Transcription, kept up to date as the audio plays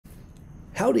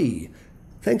Howdy!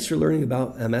 Thanks for learning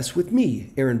about MS with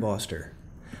me, Aaron Boster.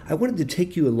 I wanted to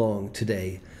take you along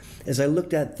today as I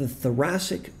looked at the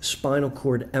thoracic spinal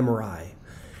cord MRI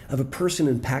of a person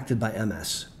impacted by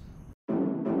MS.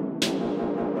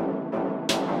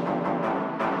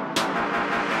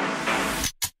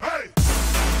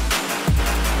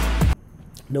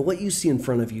 Now what you see in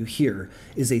front of you here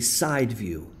is a side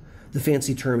view. The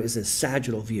fancy term is a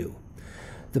sagittal view.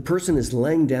 The person is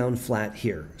laying down flat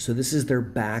here. So this is their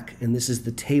back and this is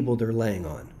the table they're laying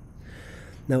on.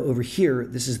 Now over here,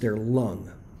 this is their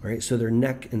lung, right? So their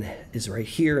neck is right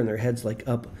here and their head's like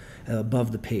up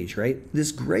above the page, right?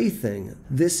 This gray thing,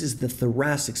 this is the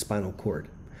thoracic spinal cord.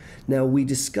 Now we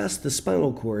discussed the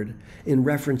spinal cord in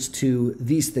reference to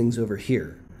these things over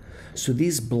here. So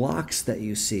these blocks that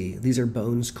you see, these are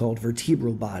bones called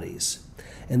vertebral bodies.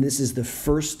 And this is the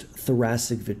first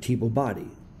thoracic vertebral body.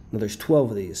 Now there's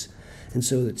 12 of these. And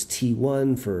so it's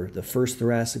T1 for the first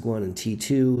thoracic one, and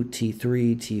T2,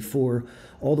 T3, T4,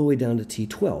 all the way down to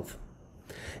T12.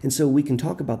 And so we can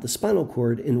talk about the spinal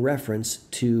cord in reference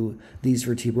to these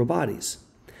vertebral bodies.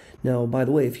 Now, by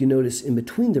the way, if you notice in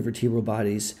between the vertebral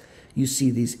bodies, you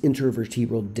see these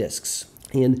intervertebral discs.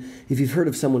 And if you've heard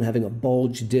of someone having a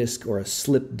bulge disc or a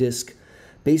slip disc,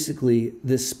 basically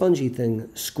this spongy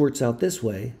thing squirts out this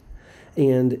way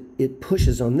and it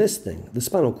pushes on this thing, the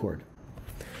spinal cord.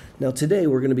 Now today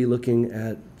we're going to be looking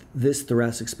at this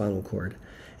thoracic spinal cord.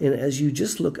 And as you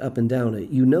just look up and down it,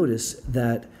 you notice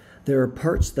that there are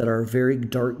parts that are very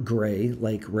dark gray,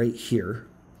 like right here.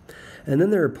 And then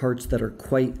there are parts that are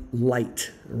quite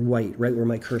light or white, right where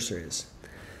my cursor is.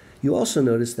 You also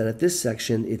notice that at this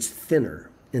section, it's thinner.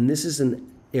 And this is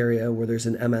an area where there's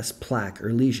an MS plaque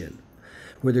or lesion,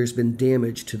 where there's been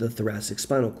damage to the thoracic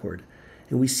spinal cord.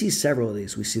 And we see several of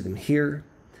these. We see them here,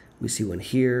 we see one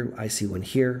here, I see one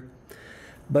here.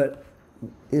 But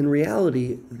in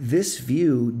reality, this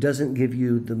view doesn't give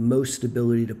you the most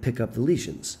ability to pick up the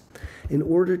lesions. In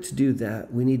order to do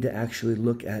that, we need to actually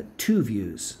look at two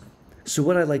views. So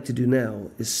what I'd like to do now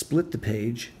is split the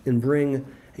page and bring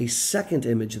a second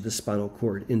image of the spinal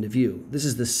cord into view. This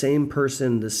is the same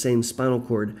person, the same spinal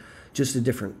cord, just a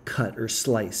different cut or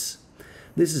slice.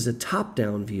 This is a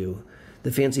top-down view.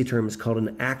 The fancy term is called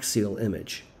an axial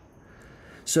image.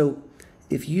 So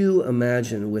if you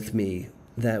imagine with me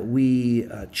that we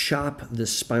chop the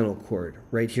spinal cord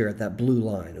right here at that blue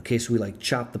line, okay, so we like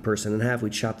chop the person in half, we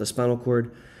chop the spinal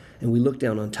cord, and we look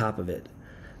down on top of it.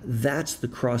 That's the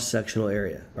cross-sectional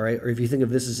area, all right? Or if you think of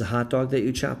this as a hot dog that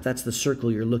you chop, that's the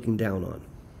circle you're looking down on.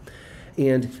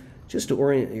 And just to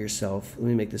orient yourself, let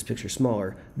me make this picture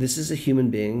smaller. This is a human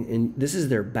being, and this is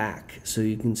their back. So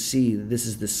you can see this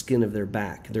is the skin of their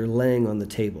back. They're laying on the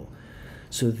table.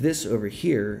 So this over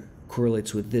here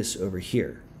correlates with this over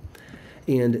here.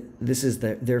 And this is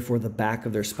therefore the back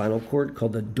of their spinal cord,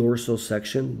 called the dorsal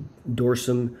section,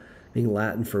 dorsum being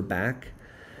Latin for back.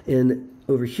 And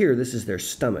over here, this is their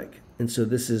stomach. And so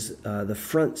this is the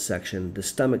front section, the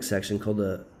stomach section, called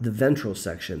the ventral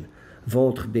section,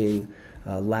 ventre being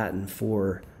Latin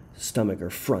for stomach or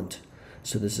front.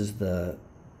 So this is the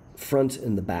front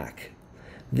and the back.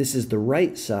 This is the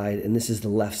right side and this is the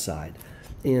left side.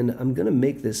 And I'm going to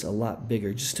make this a lot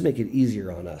bigger just to make it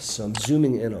easier on us. So I'm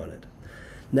zooming in on it.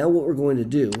 Now what we're going to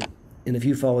do, and if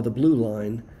you follow the blue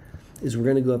line, is we're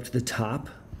going to go up to the top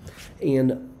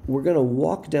and we're going to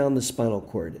walk down the spinal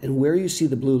cord. And where you see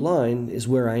the blue line is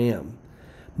where I am.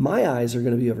 My eyes are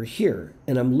going to be over here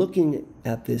and I'm looking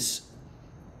at this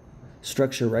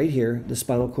structure right here, the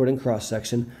spinal cord and cross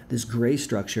section, this gray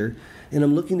structure, and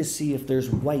I'm looking to see if there's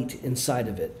white inside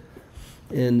of it.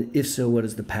 And if so, what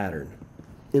is the pattern?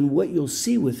 And what you'll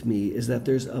see with me is that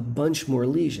there's a bunch more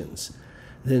lesions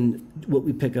than what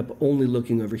we pick up only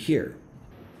looking over here.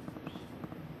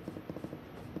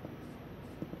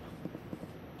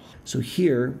 So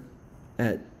here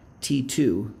at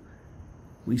T2,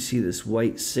 we see this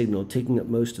white signal taking up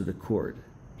most of the cord.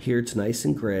 Here it's nice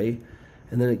and gray,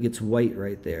 and then it gets white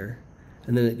right there,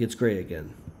 and then it gets gray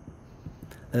again.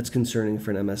 That's concerning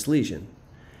for an MS lesion.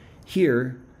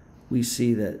 Here, we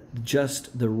see that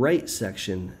just the right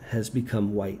section has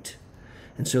become white.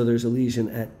 And so there's a lesion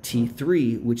at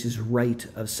T3, which is right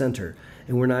of center,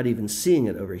 and we're not even seeing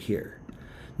it over here.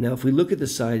 Now, if we look at the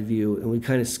side view and we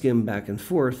kind of skim back and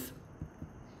forth,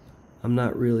 I'm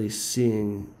not really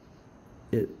seeing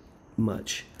it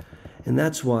much. And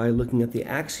that's why looking at the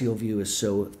axial view is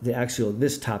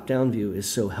this top-down view is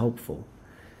so helpful.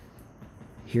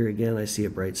 Here again, I see a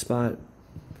bright spot.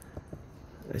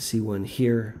 I see one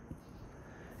here.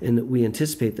 And we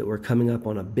anticipate that we're coming up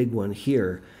on a big one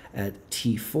here at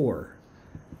T4.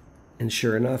 And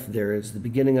sure enough, there is the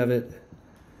beginning of it,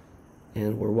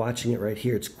 And we're watching it right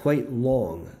here. It's quite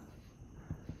long.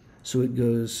 So it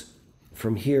goes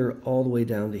from here all the way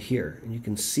down to here. And you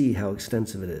can see how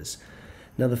extensive it is.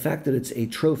 Now the fact that it's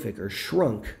atrophic or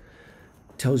shrunk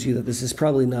tells you that this is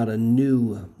probably not a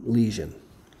new lesion.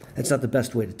 That's not the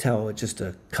best way to tell. It's just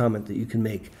a comment that you can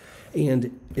make.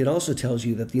 And it also tells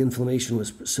you that the inflammation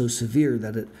was so severe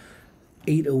that it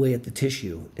ate away at the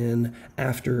tissue. And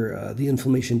after the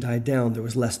inflammation died down, there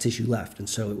was less tissue left. And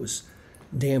so it was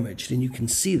damaged. And you can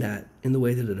see that in the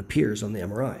way that it appears on the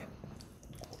MRI.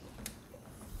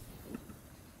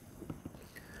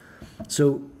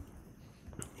 So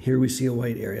here we see a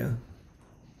white area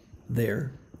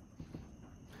there.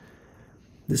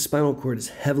 The spinal cord is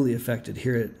heavily affected.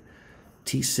 Here at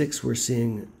T6, we're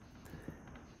seeing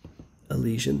a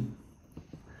lesion.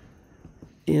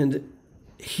 And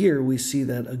here we see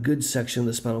that a good section of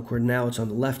the spinal cord, now it's on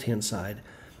the left-hand side,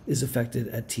 is affected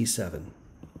at T7.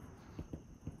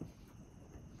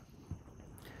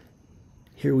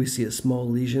 Here we see a small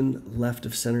lesion left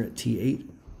of center at T8.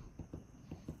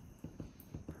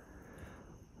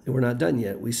 And we're not done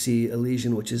yet. We see a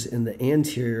lesion which is in the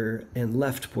anterior and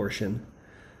left portion.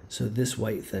 So this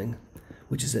white thing,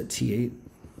 which is at T8.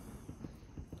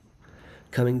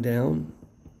 Coming down,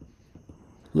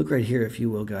 look right here, if you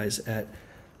will, guys, at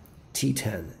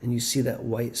T10. And you see that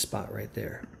white spot right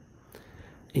there.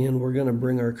 And we're going to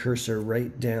bring our cursor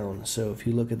right down. So if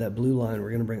you look at that blue line, we're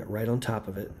going to bring it right on top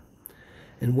of it.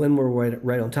 And when we're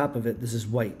right on top of it, this is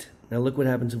white. Now look what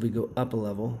happens if we go up a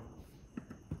level.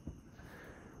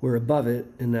 We're above it,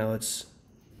 and now it's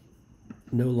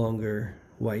no longer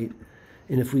white.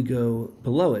 And if we go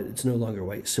below it, it's no longer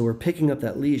white. So we're picking up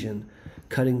that lesion,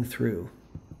 cutting through.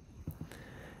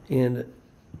 And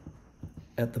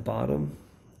at the bottom,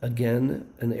 again,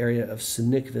 an area of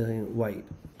significant white.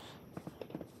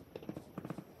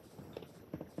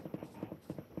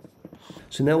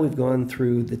 So now we've gone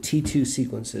through the T2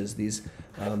 sequences, these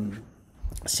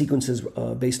sequences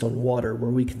based on water, where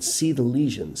we can see the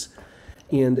lesions.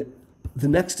 And the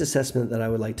next assessment that I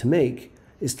would like to make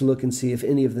is to look and see if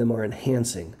any of them are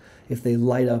enhancing, if they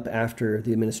light up after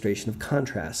the administration of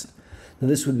contrast. Now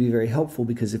this would be very helpful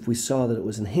because if we saw that it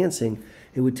was enhancing,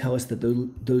 it would tell us that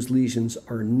those lesions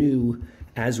are new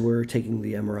as we're taking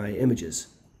the MRI images.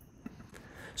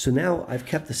 So now I've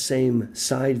kept the same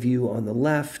side view on the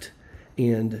left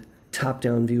and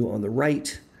top-down view on the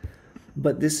right,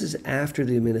 but this is after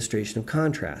the administration of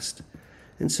contrast.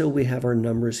 And so we have our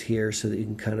numbers here so that you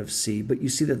can kind of see, but you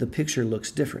see that the picture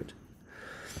looks different.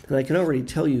 And I can already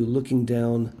tell you, looking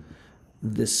down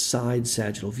this side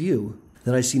sagittal view,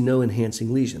 that I see no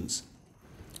enhancing lesions.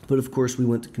 But of course, we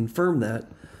want to confirm that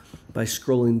by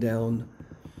scrolling down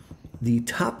the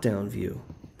top-down view.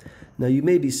 Now you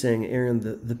may be saying, Aaron,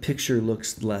 the picture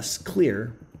looks less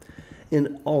clear,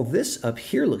 and all this up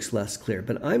here looks less clear,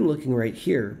 but I'm looking right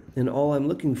here, and all I'm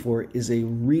looking for is a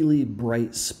really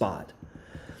bright spot.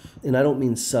 And I don't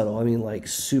mean subtle, I mean like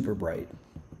super bright.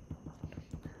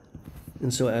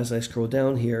 And so as I scroll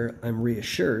down here, I'm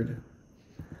reassured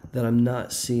that I'm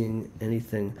not seeing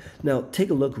anything. Now take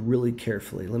a look really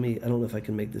carefully. I don't know if I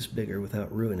can make this bigger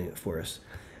without ruining it for us.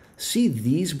 See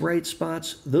these bright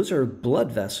spots? Those are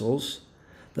blood vessels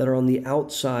that are on the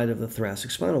outside of the thoracic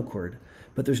spinal cord,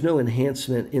 but there's no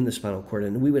enhancement in the spinal cord,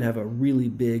 and we would have a really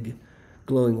big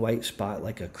glowing white spot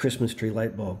like a Christmas tree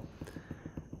light bulb,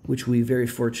 which we very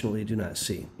fortunately do not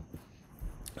see.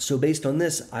 So based on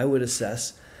this, I would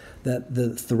assess that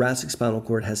the thoracic spinal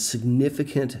cord has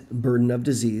significant burden of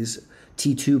disease,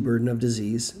 T2 burden of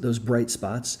disease, those bright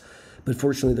spots, but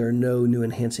fortunately there are no new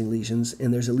enhancing lesions,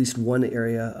 and there's at least one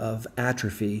area of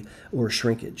atrophy or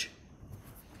shrinkage.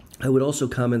 I would also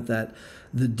comment that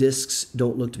the discs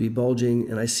don't look to be bulging,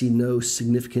 and I see no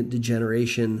significant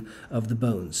degeneration of the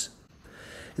bones.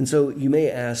 And so you may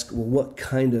ask, well, what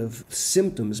kind of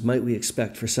symptoms might we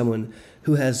expect for someone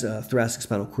who has thoracic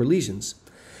spinal cord lesions?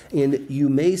 And you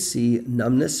may see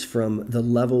numbness from the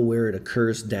level where it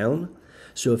occurs down.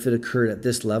 So if it occurred at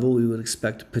this level, we would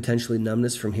expect potentially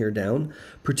numbness from here down,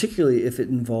 particularly if it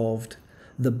involved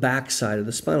the back side of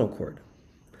the spinal cord.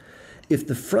 If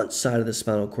the front side of the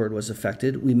spinal cord was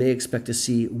affected, we may expect to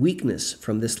see weakness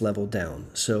from this level down.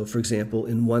 So for example,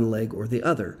 in one leg or the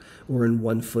other, or in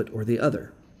one foot or the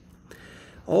other.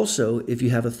 Also, if you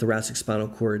have a thoracic spinal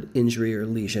cord injury or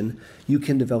lesion, you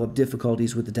can develop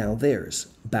difficulties with the down theres,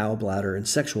 bowel, bladder, and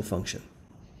sexual function.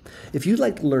 If you'd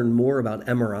like to learn more about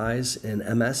MRIs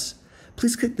and MS,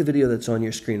 please click the video that's on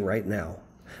your screen right now.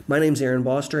 My name's Aaron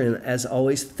Boster, and as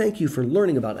always, thank you for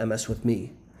learning about MS with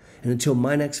me. And until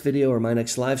my next video or my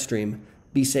next live stream,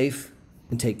 be safe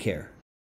and take care.